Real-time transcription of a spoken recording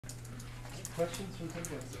questions from 10.6?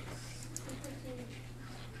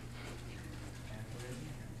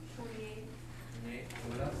 28. 28.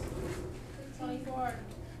 What else? 24.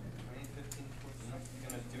 20, 15, 14. You're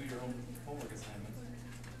going to do your own homework assignments.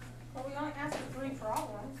 Well, we only asked for 3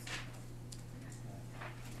 problems.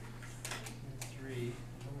 3.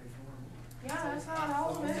 Yeah, that's not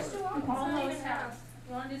all of it. Just do almost half.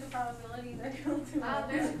 You want to do the probability that you'll do it?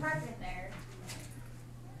 There's a carpet there.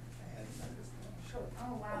 Sure.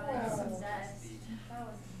 Oh wow, that's obsessed.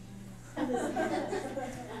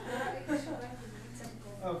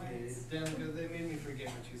 Okay, Danica, they made me forget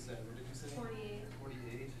what you said. What did you say? 48.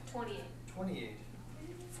 48? 28. 28.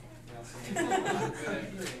 Yeah, so maybe I'm not good at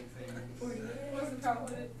hearing things. 48. What's the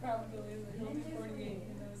probability that you'll do 48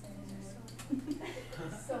 in those animals?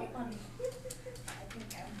 So funny.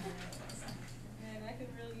 Man, I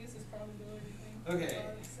could really use this probability thing. Okay,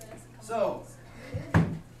 so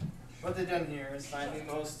what they've done here is find the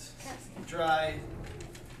most dry,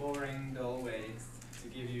 boring, dull way to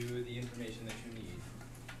give you the information that you need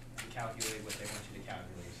to calculate what they want you to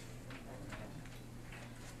calculate.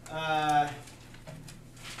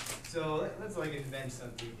 So let's like invent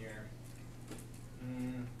something here.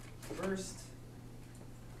 First,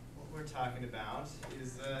 what we're talking about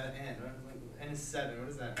is n. N is 7. What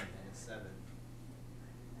does that mean? N is 7.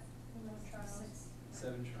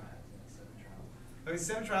 7 trials. Yeah, 7 trials. Okay,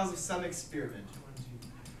 7 trials of some experiment. 1, 2,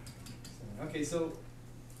 7. Okay, so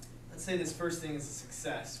let's say this first thing is a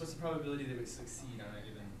success. What's the probability that we succeed on a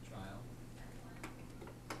given trial?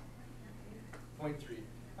 0.3.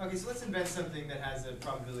 Okay, so let's invent something that has a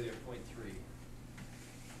probability of 0.3.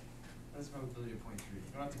 What's the probability of 0.3? You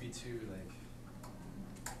don't have to be too like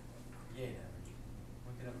yay average.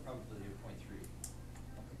 One could have a probability of 0.3.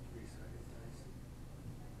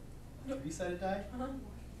 3-sided die? Uh-huh.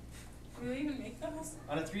 Do they even make those?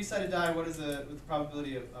 On a 3-sided die, what is the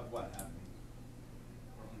probability of what happening?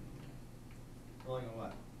 Rolling a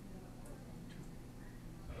what?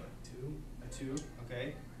 2. A 2,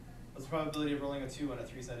 okay. What's the probability of rolling a 2 on a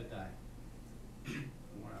 3-sided die?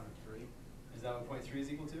 1 out of 3. Is that what 0.3 is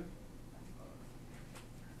equal to?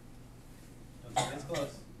 Okay, it's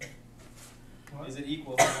close. What? Is it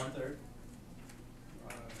equal to 1/3?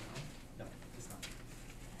 No, it's not.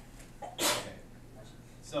 Okay.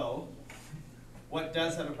 So, what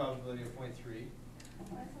does have a probability of 0.3? Turn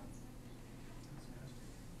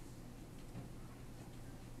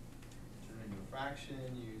it into a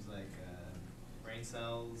fraction, use like brain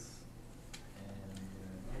cells, and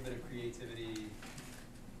a little bit of creativity.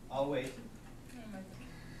 I'll wait.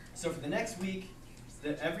 So for the next week,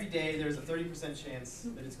 every day there's a 30% chance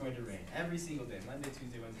that it's going to rain. Every single day, Monday,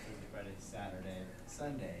 Tuesday, Wednesday, Thursday, Friday, Saturday,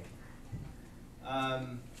 Sunday.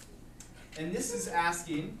 And this is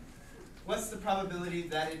asking, what's the probability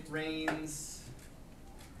that it rains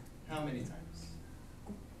how many times?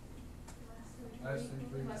 Less than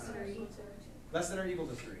 3 times. Less than or equal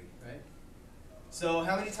to 3, right? So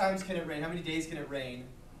how many times can it rain? How many days can it rain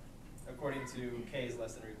according to k is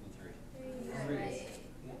less than or equal to 3? 3.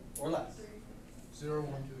 Or less. 0,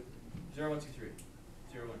 1, 2. 0, 1, 2, 3.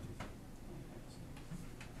 0, 1, 2,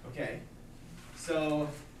 3. Okay. So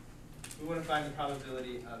we want to find the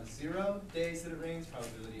probability of 0 days that it rains,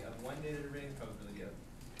 probability of 1 day that it rains, probability of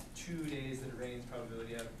 2 days that it rains,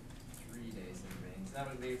 probability of 3 days that it rains. That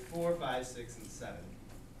would be 4, 5, 6, and 7.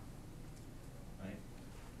 Right?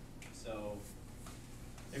 So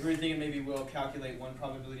if we're thinking maybe we'll calculate one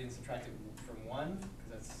probability and subtract it from 1,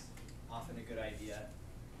 because that's often a good idea.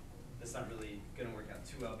 That's not really going to work out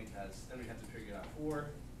too well because then we have to figure out 4,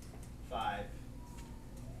 5,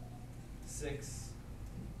 6,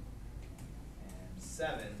 and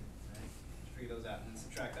 7, right? Figure those out and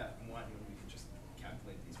subtract that from 1, and we can just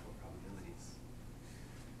calculate these 4 probabilities.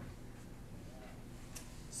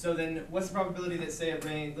 So then, what's the probability that say it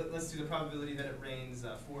rains? Let's do the probability that it rains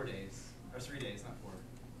 4 days, or 3 days, not 4.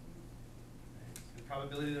 Right. So the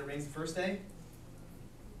probability that it rains the first day.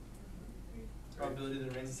 Probability that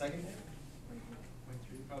it rains the second day.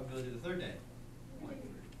 0.3. Probability of the third day. 0.3.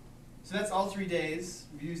 So that's all 3 days.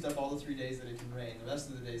 We've used up all the 3 days that it can rain. The rest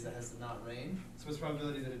of the days that has to not rain. So what's the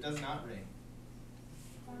probability that it does not rain?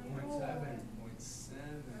 0.7. 0.7.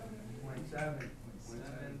 0.7.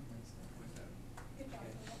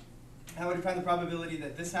 How would you find the probability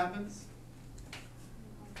that this happens?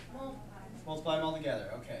 Multiply them all together.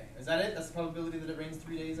 Okay. Is that it? That's the probability that it rains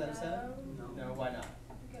 3 days out of 7? No, why not?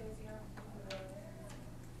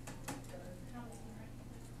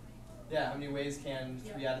 Yeah, how many ways can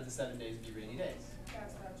 3 out of the 7 days be rainy days?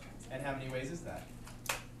 And how many ways is that?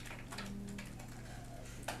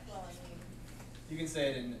 You can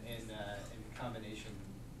say it in combination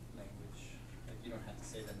language. Like you don't have to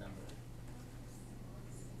say the number.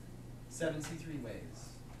 7C3 ways.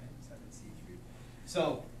 Okay? 7C3.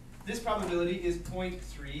 So this probability is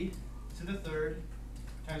 0.3 to the third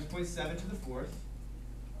times 0.7 to the fourth.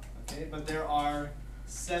 Okay, but there are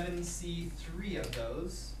 7C3 of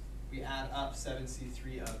those. We add up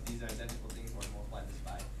 7C3 of these identical things, or multiply this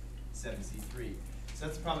by 7C3. So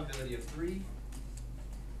that's the probability of 3.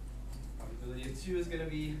 Probability of 2 is going to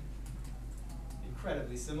be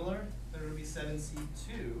incredibly similar. So it'll be 7C2 times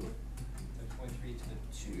 0.3 to the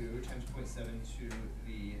 2 times 0.7 to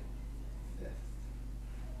the fifth.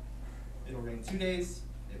 It'll rain 2 days.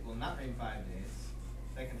 It will not rain 5 days.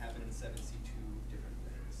 That can happen in 7C2 different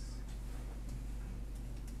ways.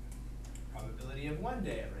 Probability of 1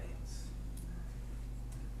 day it rains.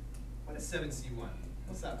 What is 7C1?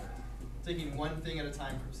 What's that word? Taking one thing at a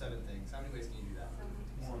time from 7 things. How many ways can you do that?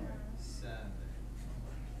 7.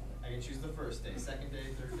 I can choose the first day, second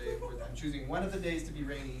day, third day, fourth day. I'm choosing one of the days to be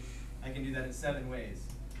rainy. I can do that in 7 ways.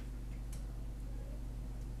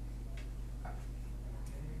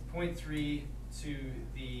 0.3 to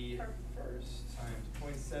the first times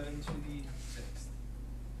 0.7 to the sixth.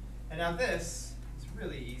 And now this is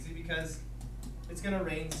really easy because it's going to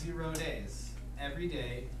rain 0 days. Every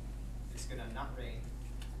day it's going to not rain.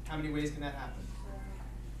 How many ways can that happen?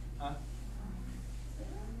 Huh?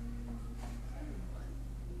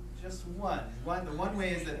 Just one. The one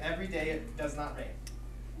way is that every day it does not rain.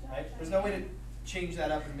 Right? There's no way to change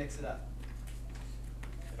that up and mix it up.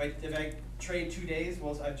 If I trade 2 days,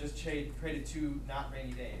 well, I've just traded 2 not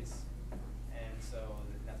rainy days, and so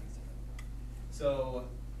nothing's different. So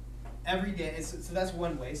every day, so that's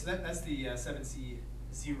one way. So that's the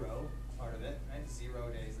 7C0 part of it, right? 0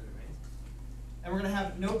 days that it rains. And we're going to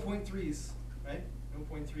have no 0.3s, right? No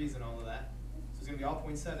 0.3s in all of that. So it's going to be all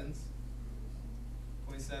 0.7s.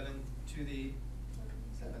 0.7 to the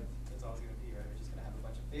 7th. That's all it's going to be, right? We're just going to have a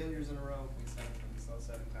bunch of failures in a row. 0.7 times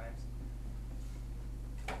 7 times.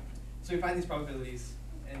 So we find these probabilities,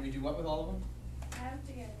 and we do what with all of them? Add them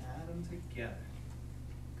together. Add them together.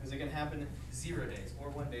 Because it can happen 0 days, or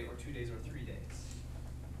 1 day, or 2 days, or 3 days.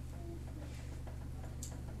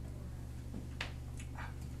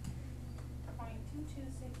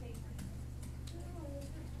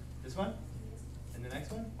 This one? And the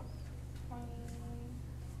next one?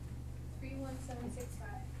 31765.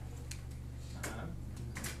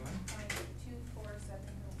 This one?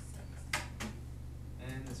 24706.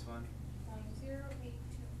 And this one?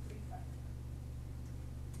 08235.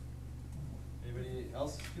 Anybody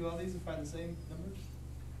else do all these and find the same numbers?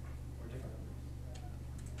 Or different numbers?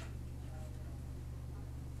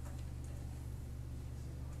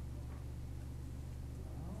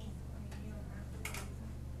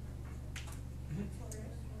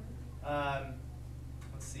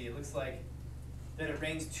 Let's see, it looks like that it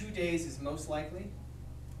rains 2 days is most likely.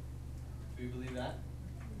 Do we believe that?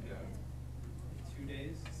 Yeah. 2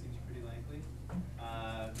 days seems pretty likely.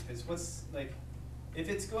 Because what's like, if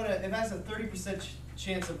it has a 30%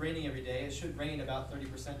 chance of raining every day, it should rain about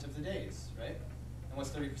 30% of the days, right? And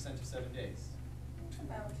what's 30% of 7 days?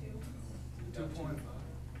 About 2. 2.5.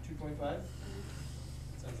 2.5?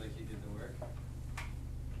 Sounds like you did the work.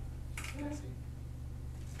 Let's see.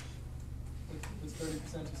 What's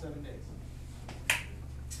 30% of 7 days?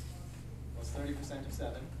 What's 30% of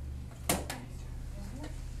 7? You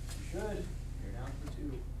should. You're down for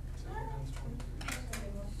 2.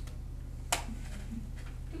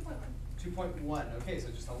 2.1. Okay, so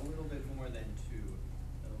just a little bit more than 2.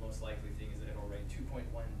 The most likely thing is that it'll rain 2.1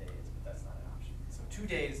 days, but that's not an option. So 2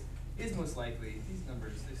 days is most likely. These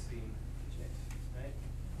numbers, they seem legit, right?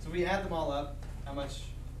 So we add them all up.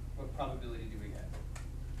 What probability do we get?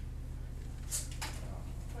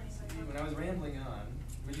 See, when I was rambling on,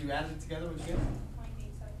 would you add it together? What'd you get?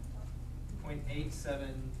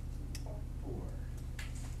 0.874.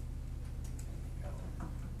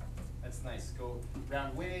 That's nice. Go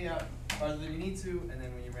round way up farther than you need to, and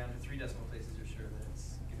then when you round to 3 decimal places, you're sure that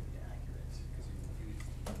it's going to be accurate because you use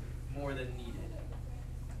more than needed,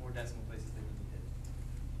 more decimal places than you needed.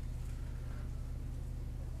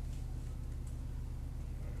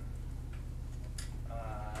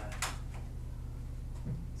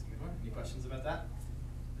 Let's move on. Any questions about that?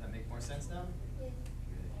 Does that make more sense now? Yeah.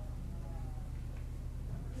 Good.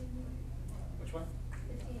 Which one?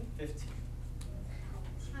 15.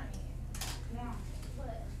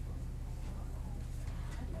 What?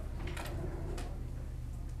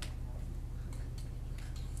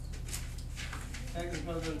 Calculate the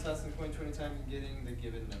probability of tossing a coin 20 times and getting the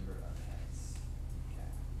given number of heads. Okay.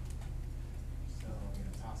 So I'm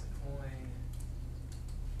going to toss a coin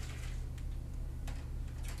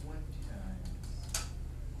 20 times.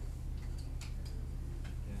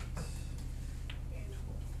 Get 12.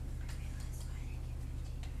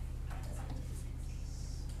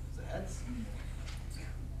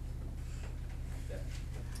 There.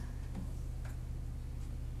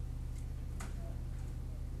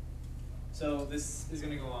 So this is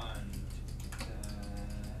going to go on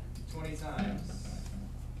 20 times.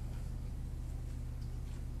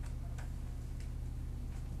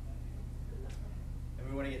 And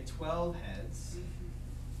we want to get 12 heads.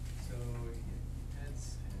 So we can get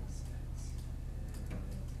heads, heads, heads,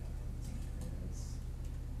 heads.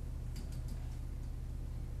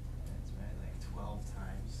 That's right, like 12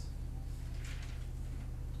 times.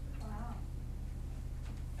 Wow.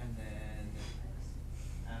 And then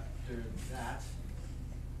after that,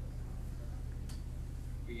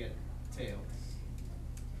 we get tails.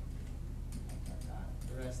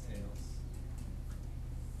 The rest tails.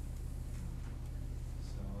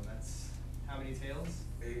 So that's how many tails?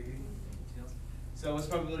 8 tails. So what's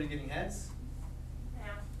the probability of getting heads?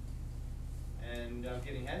 Yeah. And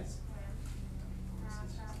getting heads?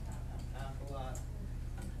 Half a lot.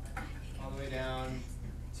 All the way down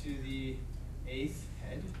to the 8th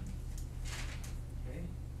head. Okay.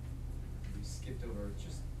 We skipped over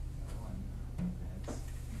just 1 heads.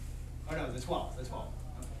 Oh no, the 12th. The 12th.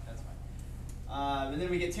 Okay, that's fine. And then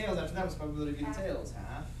we get tails after that. What's the probability of getting tails?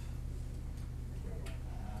 Half.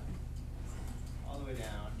 All the way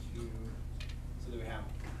down to, so that we have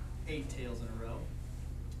 8 tails in a row.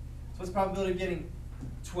 So what's the probability of getting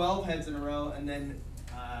 12 heads in a row and then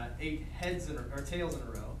 8 heads in or tails in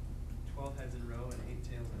a row? 12 heads in a row and 8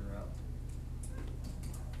 tails in a row.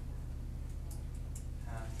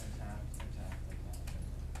 Half times half times half times half times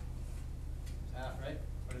half. Half, right?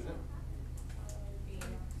 What is it?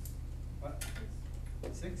 What?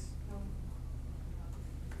 6?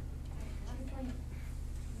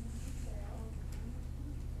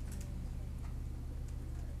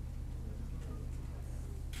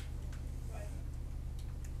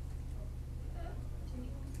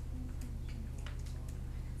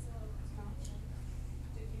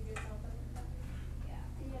 Did you get something?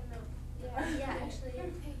 Yeah, actually. You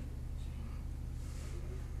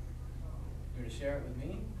want to share it with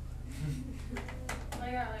me? I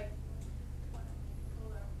got like,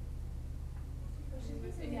 hold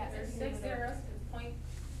on. Yeah, There's it's 6 zero. zeros, it's point.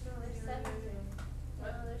 No, there's 7 zeros.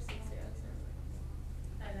 What? No, there's 6 zeros.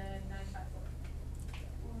 And then 954.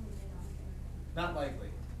 Not likely,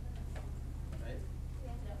 right?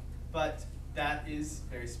 Yeah. But that is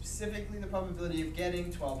very specifically the probability of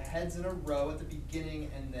getting 12 heads in a row at the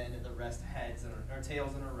beginning and then the rest heads or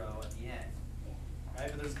tails in a row at the end. Yeah.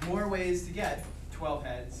 Right? But there's more ways to get 12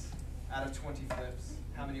 heads out of 20 flips.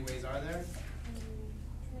 How many ways are there?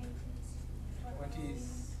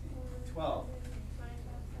 12.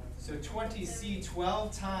 So 20C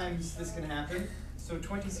 12 times this can happen. So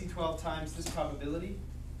 20C 12 times this probability,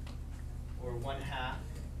 or 1/2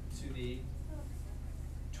 to the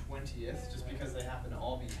 20th, just because they happen to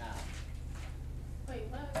all be half. Wait,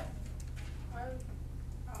 what? Why?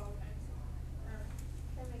 Oh, okay.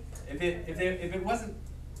 That makes sense. If it wasn't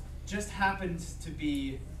just happened to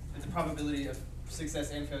be that the probability of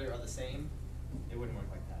success and failure are the same, it wouldn't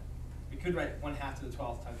work like that. We could write 1/2 to the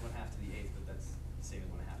 12th times 1/2 to the 8th, but that's the same as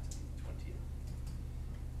 1/2 to the 20th.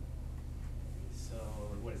 So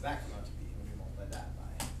what does that come out to be when we multiply that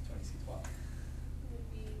by 20C12? It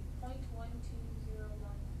would be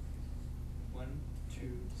 0.1201. 1,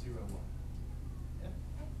 2, 0, 1. Yeah?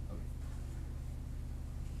 Okay.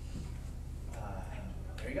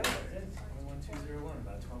 There you go, there it is. 11201,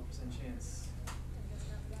 about a 12% chance.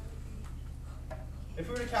 If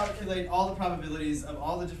we were to calculate all the probabilities of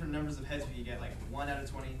all the different numbers of heads we could get, like 1 out of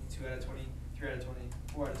 20, 2 out of 20, 3 out of 20,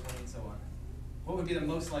 4 out of 20, and so on, what would be the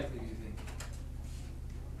most likely, do you think?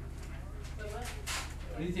 Wait, what?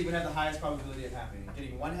 What do you think would have the highest probability of happening?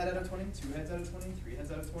 Getting 1 head out of 20, 2 heads out of 20, 3 heads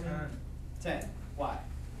out of 20? 10. Why?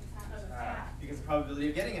 Because the probability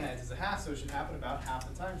of getting a heads is a half, so it should happen about half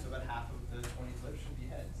the time, so about half of the 20 flips should be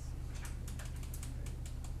heads.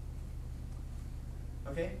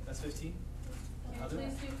 Okay, that's 15. Can you Other?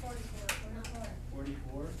 please do 44?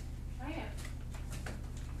 44. I am.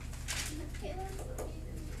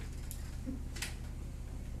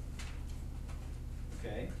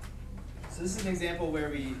 Okay. So this is an example where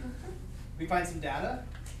we find some data.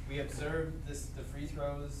 We observe the free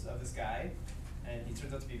throws of this guy, and he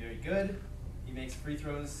turns out to be very good. He makes free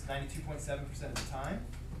throws 92.7% of the time.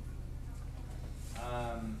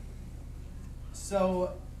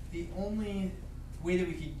 So the only way that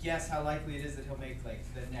we could guess how likely it is that he'll make like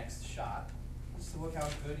the next shot is to look how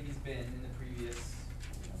good he's been in the previous,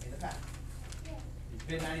 in the past. He's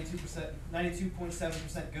been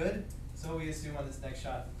 92.7% good, so we assume on this next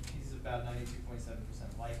shot he's about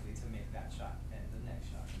 92.7% likely to make that shot and the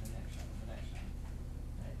next shot and the next shot and the next shot.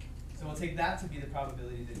 Right? So we'll take that to be the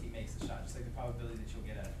probability that he makes the shot, just like the probability that you'll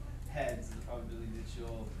get a heads, the probability that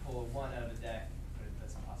you'll pull a 1 out of a deck, but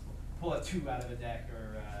that's not possible. Pull a 2 out of a deck,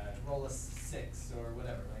 or roll a 6, or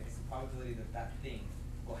whatever, right? It's the probability that that thing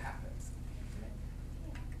will happen. Okay?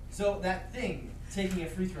 So that thing, taking a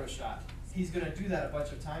free throw shot, he's going to do that a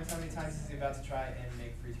bunch of times. How many times is he about to try and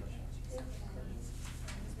make free throw shots?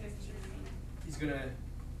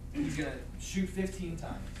 He's gonna shoot 15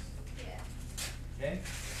 times. Yeah. Okay?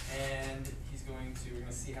 And we're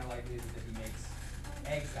gonna see how likely it is that he makes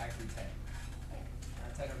exactly 10.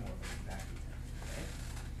 Not 10 or more, but exactly 10. Okay?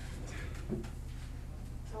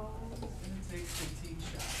 So he's gonna take 15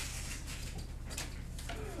 shots.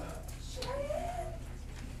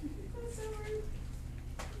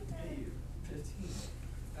 Hey,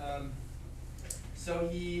 15. So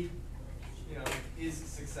he, is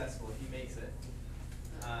successful. He makes it.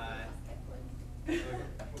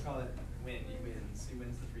 We'll call it win. He wins. He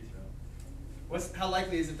wins the free throw. How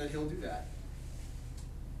likely is it that he'll do that?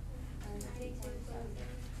 92.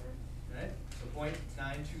 Right? So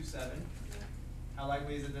 0.927. How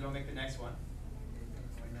likely is it that he'll make the next one?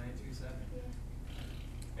 0.927.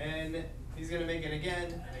 Yeah. And he's going to make it again,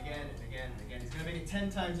 and again, and again, and again. He's going to make it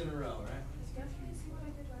 10 times in a row, right?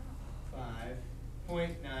 5.927.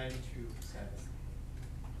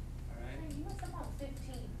 All right? You must have about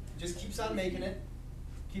 15. Just keeps on making it,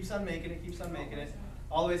 keeps on making it, keeps on making it,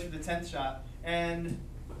 all the way through the 10th shot. And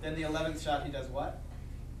then the 11th shot, he does what?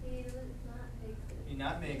 He does not make it. He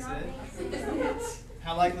not makes Not it. makes it.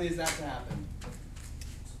 How likely is that to happen?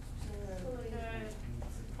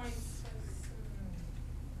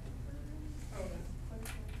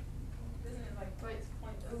 Isn't it like point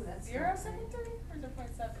Ooh, that's 073 not or is it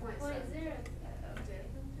point 7? Point 0.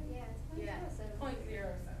 Yeah, it's Yeah, 0.07. point 073.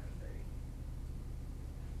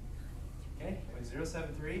 Okay,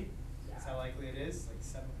 0.073. That's how likely it is, like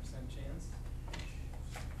 7% chance.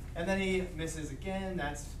 And then he misses again.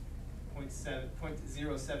 That's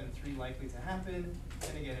 0.073 likely to happen.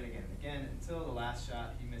 And again and again and again until the last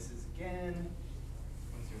shot he misses again.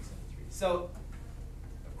 0.073. So,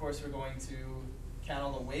 of course, we're going to count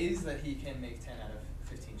all the ways that he can make 10 out of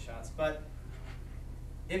 15 shots. But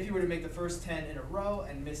if you were to make the first 10 in a row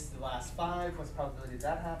and miss the last 5, what's the probability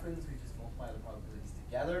that happens? We just multiply the probabilities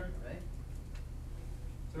together, right?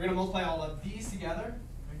 So we're going to multiply all of these together,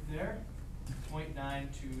 right there.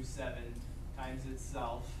 0.927 times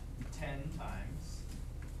itself 10 times.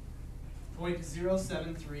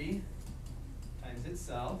 0.073 times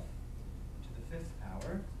itself to the 5th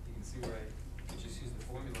power. You can see where I just use the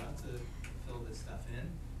formula to fill this stuff in.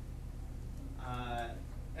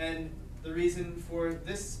 And the reason for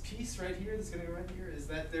this piece right here, that's going to go right here, is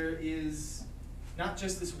that there is not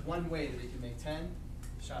just this one way that we can make 10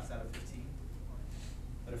 shots out of 15.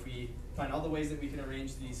 But if we find all the ways that we can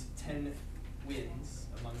arrange these 10 wins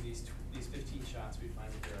among these 15 shots, we find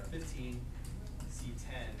that there are 15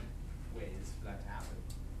 C10 ways for that to happen.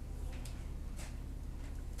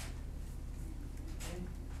 And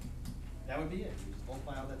that would be it. We just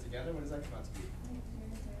multiply all that together. What does that come out to be?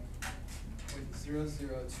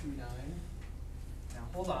 0.0029. Now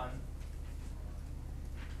hold on.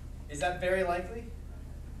 Is that very likely?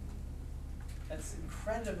 That's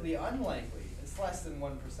incredibly unlikely. It's less than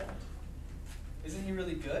 1%. Isn't he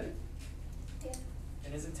really good? Yeah.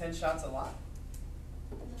 And isn't 10 shots a lot?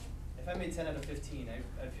 If I made 10 out of 15,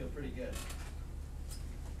 I'd feel pretty good.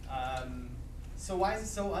 So why is it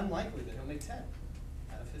so unlikely that he'll make 10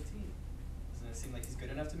 out of 15? Doesn't it seem like he's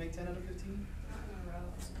good enough to make 10 out of 15?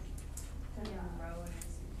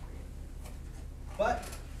 But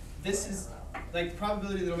this is like the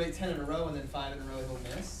probability that he'll make 10 in a row and then 5 in a row he'll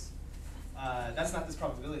miss. That's not this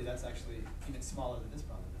probability. That's actually even smaller than this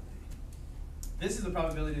probability. This is the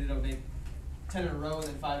probability that he'll make 10 in a row and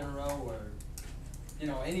then 5 in a row, or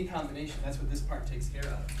any combination. That's what this part takes care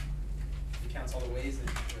of. It counts all the ways that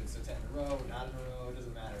so 10 in a row, not in a row. It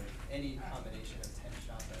doesn't matter. Any combination of 10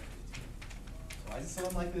 shots out of 15. So why is it so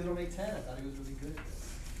unlikely that he'll make 10? I thought he was really good at this.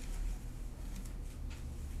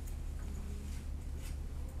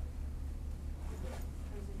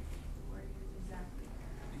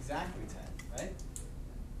 Exactly 10, right?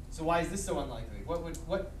 So why is this so unlikely? What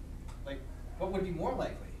would be more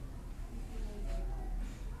likely?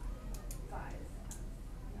 5.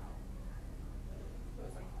 No. It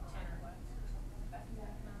was like 10 or less.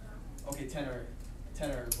 Okay, 10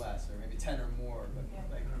 or less, or maybe 10 or more, but Yeah.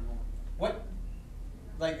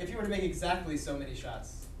 if you were to make exactly so many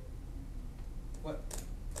shots, what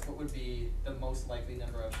would be the most likely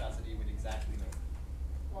number of shots that he would exactly make?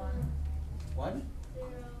 1. 1? 0.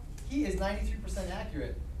 He is 93%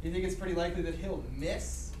 accurate. You think it's pretty likely that he'll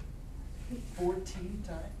miss 14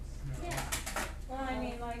 times? Yeah. Well, I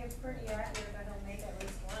mean, like, it's pretty accurate that he'll make at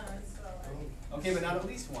least one, so like, Okay, but not at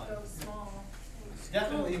least one. go small.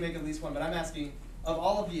 Definitely make at least one, but I'm asking, of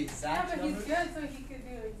all of the Yeah, exact but he's numbers. good, so he could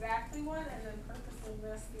do exactly one and then purposely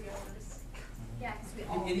miss the others. Yeah, 'cause we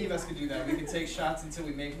all. Any of us could do that. We could take shots until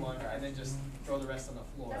we make one, and then just throw the rest on the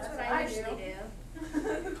floor. That's what That's I what I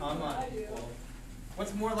usually do. Come on, I do. people.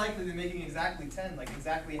 What's more likely than making exactly 10? Like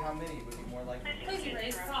exactly how many would be more likely? Please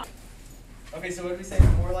erase it. Okay, so what did we say?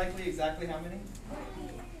 More likely, exactly how many?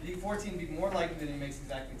 I think 14 would be more likely that he makes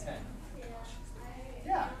exactly 10.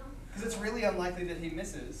 Yeah, because it's really unlikely that he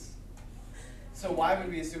misses. So why would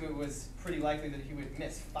we assume it was pretty likely that he would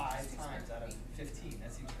miss 5 times out of 15?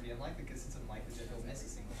 That seems pretty unlikely because it's unlikely that he'll miss a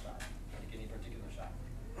single shot, like any particular shot.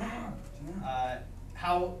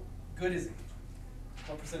 How good is he?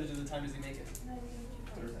 What percentage of the time does he make it?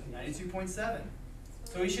 92.7.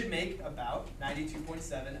 So he should make about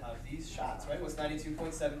 92.7 of these shots, right? What's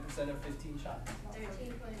 92.7% of 15 shots?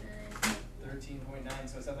 13.9. 13.9,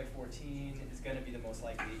 so it sounds like 14 is going to be the most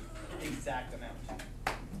likely exact amount.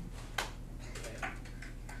 Okay.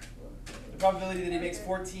 The probability that he makes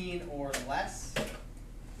 14 or less,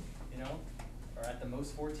 or at the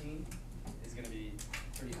most 14, is going to be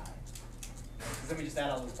pretty high. Because then we just add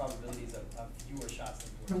all those probabilities of fewer shots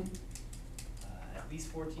than 14. At least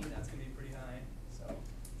 14, that's going to be pretty high. So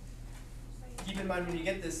keep in mind when you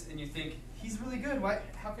get this and you think, he's really good,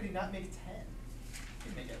 how could he not make 10? He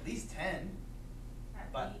could make at least 10.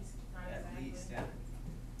 But at least, yeah.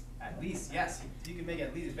 At least, yes, he could make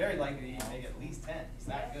at least, it's very likely he'd make at least 10. He's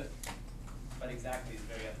that good. But exactly is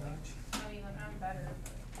very athletic. I mean, like, I'm better,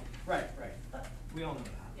 Right. We all know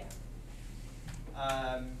but, that.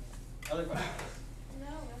 yeah. Other questions? No,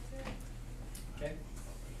 that's it. Okay.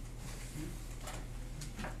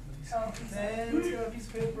 Oh, Then let's go a piece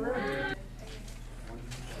of paper.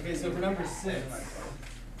 Okay, so for number 6.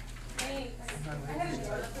 Thanks. I had to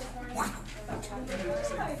do it this morning.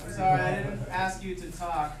 I'm sorry, I didn't ask you to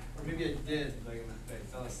talk, or maybe I did, like I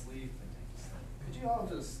fell asleep. Could you all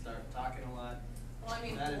just start talking a lot? Well, I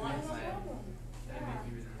mean, That'd one make is my- a problem. That'd make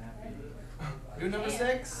me really happy. Do number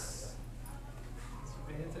 6. Let's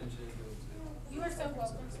pay attention. You are so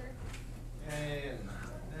welcome, sir. And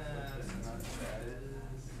that's not what that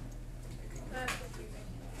is. That's confusing.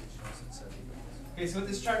 Okay, so what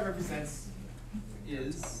this chart represents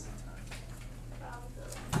is,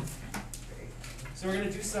 so we're going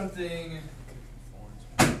to do something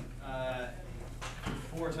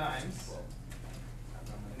 4 times,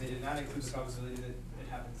 and they did not include the probability that it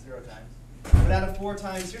happens 0 times. But out of 4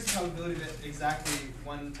 times, here's the probability that exactly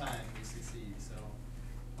 1 time you succeed. So,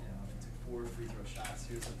 if you took 4 free throw shots,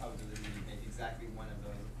 here's the probability that you make exactly 1 of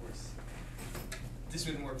those. Of course, this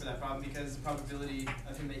wouldn't work for that problem because the probability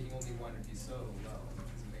of him making only 1 would be so low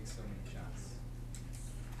because he makes so many shots.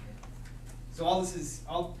 So all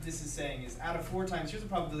this is saying is out of 4 times, here's the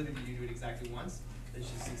probability that you do it exactly once, that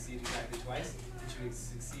you succeed exactly twice, that you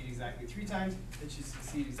succeed exactly 3 times, that you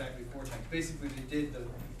succeed exactly 4 times. Basically, they did the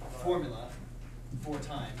formula 4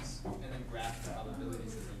 times and then graphed the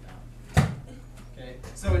probabilities as they found. Okay,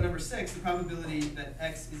 so in number 6, the probability that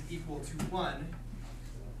x is equal to 1,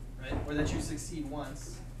 right, or that you succeed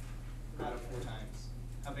once out of 4 times.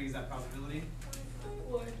 How big is that probability?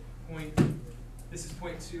 This is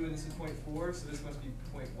 0.2 and this is 0.4, so this must be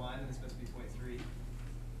 0.1 and this must be 0.3.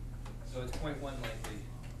 So it's 0.1 likely.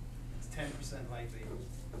 It's 10% likely.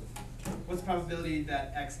 What's the probability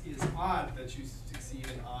that x is odd, that you succeed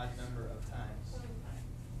an odd number of times?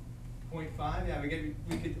 0.5. Yeah, we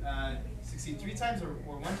could succeed 3 times or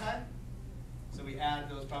 1 time. So we add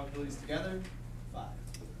those probabilities together. 5.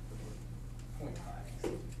 0.5.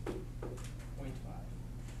 0.5.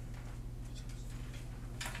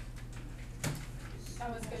 That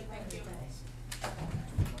was good, thank you.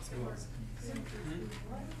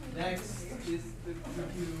 Next is the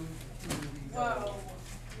review. Whoa.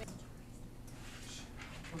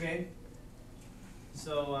 Okay.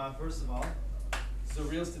 So first of all, so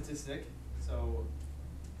real statistic. So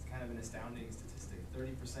it's kind of an astounding statistic.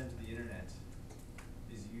 30% of the internet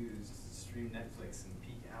is used to stream Netflix in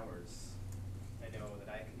peak hours. I know that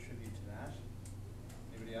I contribute to that.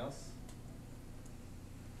 Anybody else?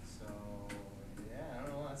 So yeah, I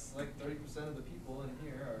don't know. That's like 30% of the people in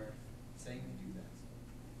here are saying they do that.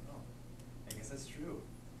 So, oh, I guess that's true.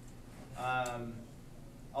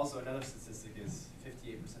 Also, another statistic is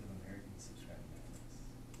 58% of Americans subscribe to Netflix.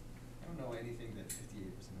 I don't know anything that 58%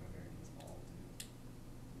 of Americans all do.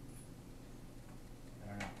 I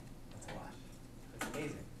don't know. That's a lot. That's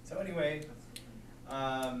amazing. So anyway,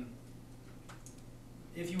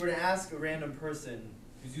 if you were to ask a random person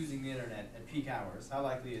who's using the internet at peak hours, how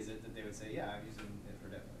likely is it that they would say, yeah, I'm using it for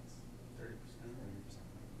Netflix?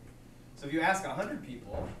 So if you ask 100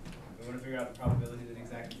 people, we want to figure out the probability that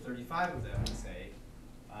exactly 35 of them would say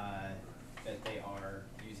that they are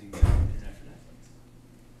using the internet for Netflix.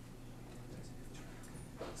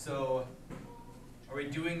 So are we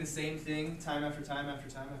doing the same thing time after time after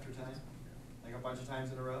time after time? Like a bunch of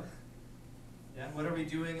times in a row? Yeah? What are we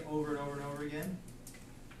doing over and over and over again?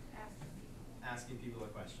 Asking people a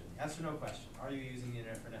question. Yes or no question. Are you using the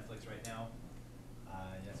internet for Netflix right now?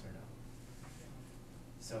 Yes or no?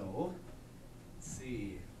 So, let's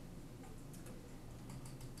see.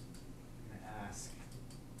 I'm going to ask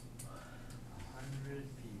 100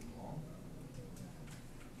 people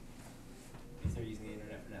if they're using the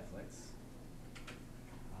internet for Netflix.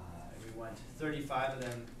 We want 35 of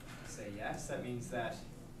them to say yes. That means that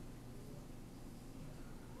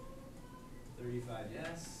 35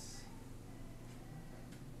 yes,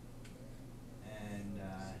 and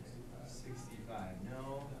 65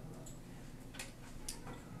 no.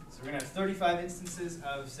 So we're going to have 35 instances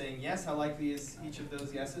of saying yes. How likely is each of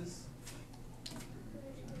those yeses?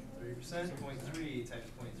 30%, 0.3 times 0.3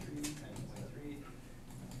 times 0.3,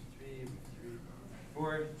 3,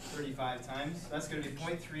 4, 35 times. That's going to be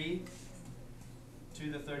 0.3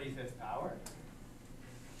 to the 35th power.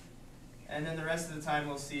 And then the rest of the time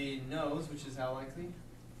we'll see no's, which is how likely?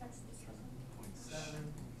 0.7,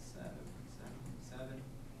 0.7, 0.7,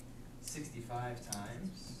 65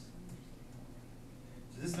 times.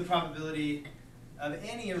 So this is the probability of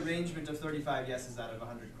any arrangement of 35 yeses out of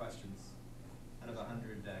 100 questions, out of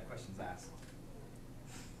 100 questions asked.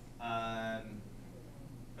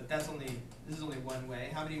 But this is only one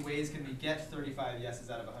way. How many ways can we get 35 yeses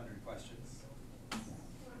out of 100 questions? 100C35.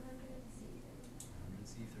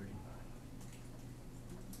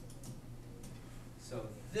 So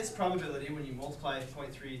this probability, when you multiply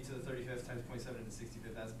 0.3 to the 35th times 0.7 to the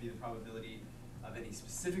 65th, that would be the probability of any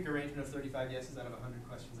specific arrangement of 35 yeses out of 100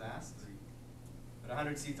 questions asked. But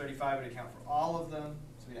 100C35 would account for all of them.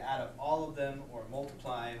 So we'd add up all of them or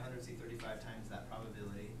multiply 100C35 times that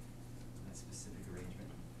probability in that specific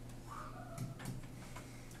arrangement.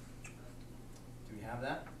 Do we have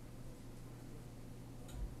that?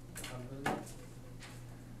 Probability?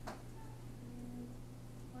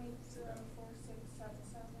 0.04677.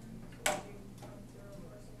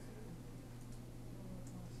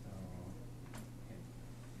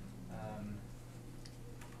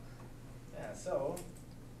 Yeah, so,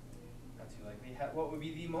 not too likely. What would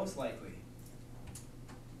be the most likely?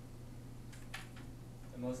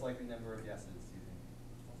 The most likely number of yeses, do you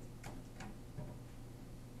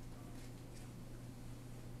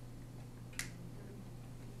think?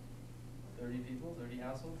 30 people, 30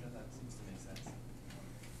 households? That seems to make sense.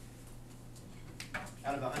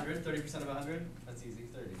 Out of 100, 30% of 100? That's easy,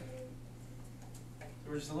 30. So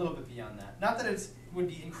we're just a little bit beyond that. Not that it would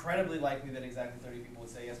be incredibly likely that exactly 30 people would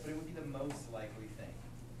say yes, but it would be the most likely thing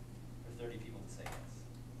for 30 people to say yes.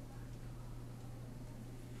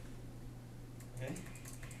 Okay?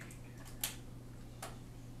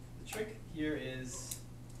 The trick here is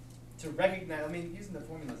to recognize, using the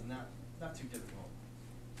formula is not too difficult.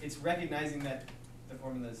 It's recognizing that the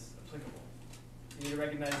formula is applicable. You need to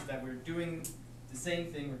recognize that we're doing the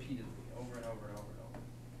same thing repeatedly, over and over and over and over.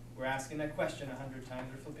 We're asking a question 100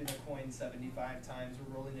 times, we're flipping a coin 75 times,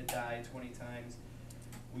 we're rolling a die 20 times,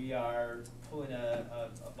 we are pulling a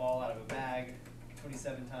ball out of a bag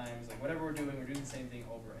 27 times. Like whatever we're doing the same thing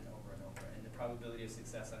over and over and over, and the probability of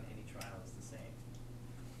success on any trial is the same.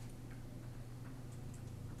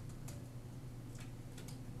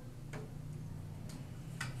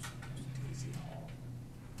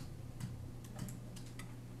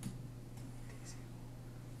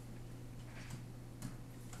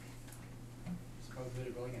 Probability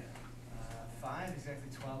of going in. 5, exactly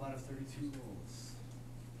 12 out of 32 rolls.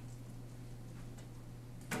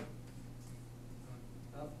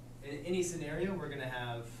 Well, in any scenario, we're going to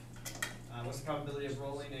have, what's the probability of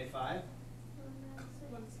rolling a 5?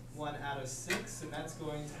 1 out of 6, and that's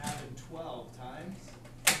going to happen 12 times.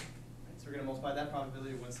 So we're going to multiply that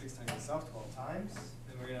probability of 1/6 times itself 12 times.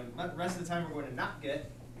 And we're going to, the rest of the time, we're going to not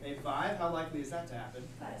get a 5. How likely is that to happen?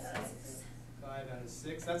 5 out of 6. 5 out of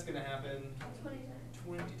 6. That's going to happen 20 times.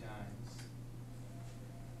 20 times.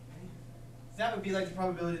 Okay. That would be like the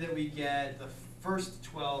probability that we get the first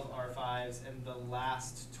 12 are 5s and the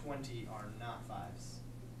last 20 are not 5s.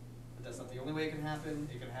 But that's not the only way it can happen.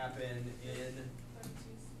 It can happen in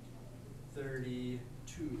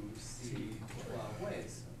 32C12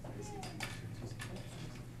 ways.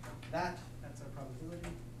 That's our probability.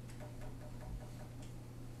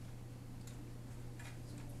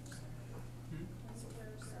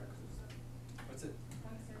 What's it?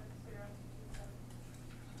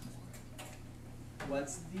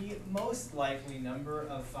 what's the most likely number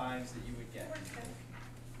of fives that you would get?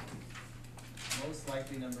 Most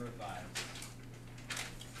likely number of fives.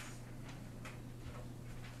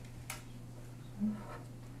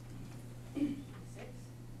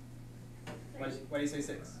 Why do you say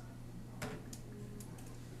 6?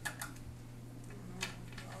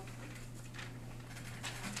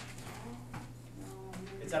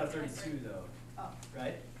 It's out of 32 though, Oh.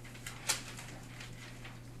 right?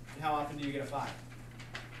 And how often do you get a 5?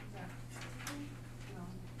 No.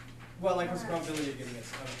 Well, like what's the probability of getting a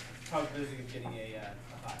 5?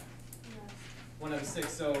 1 out of 6.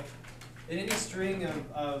 So in any string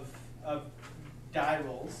of die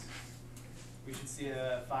rolls, we should see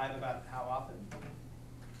a 5 about how often?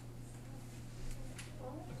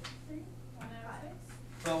 1 out of 6?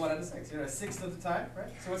 Well, 1 out of 6. You know, a sixth of the time,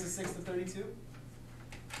 right? So what's a sixth of 32?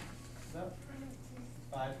 No?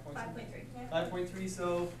 5.3. 5.3,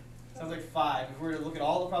 so sounds like 5. If we were to look at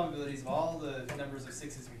all the probabilities of all the numbers of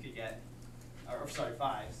 6s we could get, or sorry,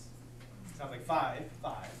 5s, sounds like 5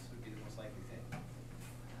 would be the most likely thing.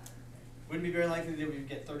 Wouldn't be very likely that we would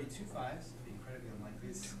get 32 5s. It'd be incredibly unlikely.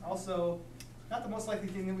 It's also not the most likely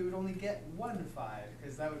thing that we would only get 1 5,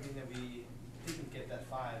 because that would mean that we didn't get that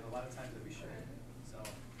 5 a lot of times that we should. So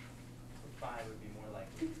 5 would be more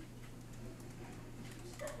likely.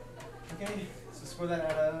 Okay, so score that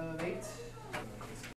out of 8.